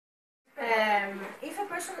If a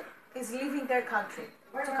person is leaving their country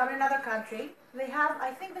to come in another country,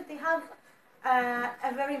 I think that they have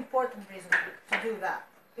a very important reason to do that.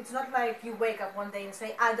 It's not like you wake up one day and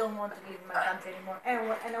say, I don't want to live in my country anymore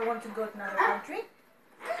and I want to go to another country.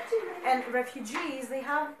 And refugees, they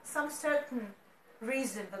have some certain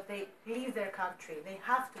reason that they leave their country. They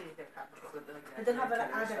have to leave their country. They don't have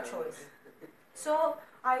another choice. So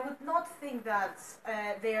I would not think that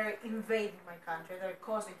they're invading my country, they're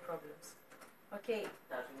causing problems. Okay,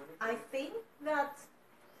 I think that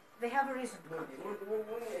they have a reason to come here.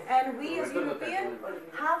 And we as Europeans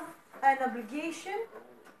have an obligation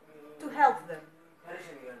to help them.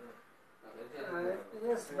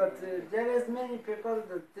 Yes, but there is many people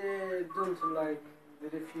that they don't like the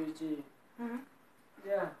refugee. Mm-hmm.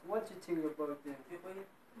 Yeah, what do you think about them?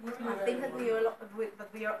 I think that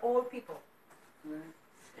we are all people. Yeah.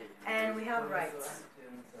 And we have rights.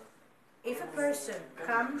 If a person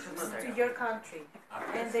comes to your country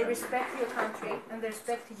and they respect your country and they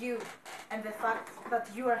respect you and the fact that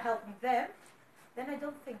you are helping them, then I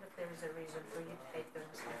don't think that there is a reason for you to hate them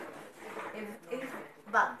or something.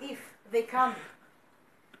 But if they come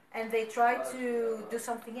and they try to do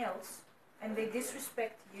something else and they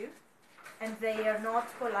disrespect you and they are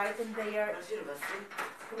not polite and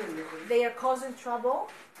they are causing trouble,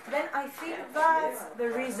 then I think that's the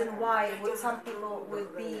reason why some people will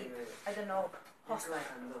be, I don't know, hostile.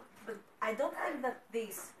 But I don't think that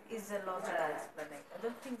this is a logical explanation. I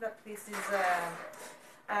don't think that this is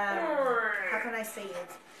how can I say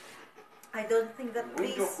it? I don't think that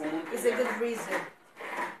this is a good reason.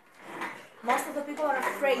 Most of the people are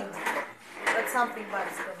afraid that something bad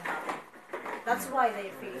is going to happen. That's why they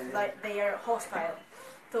feel like they are hostile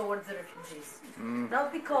towards the refugees.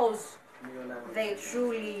 Not because they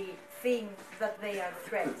truly think that they are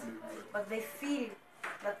threats, but they feel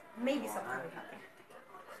that maybe something will happen.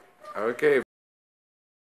 Okay.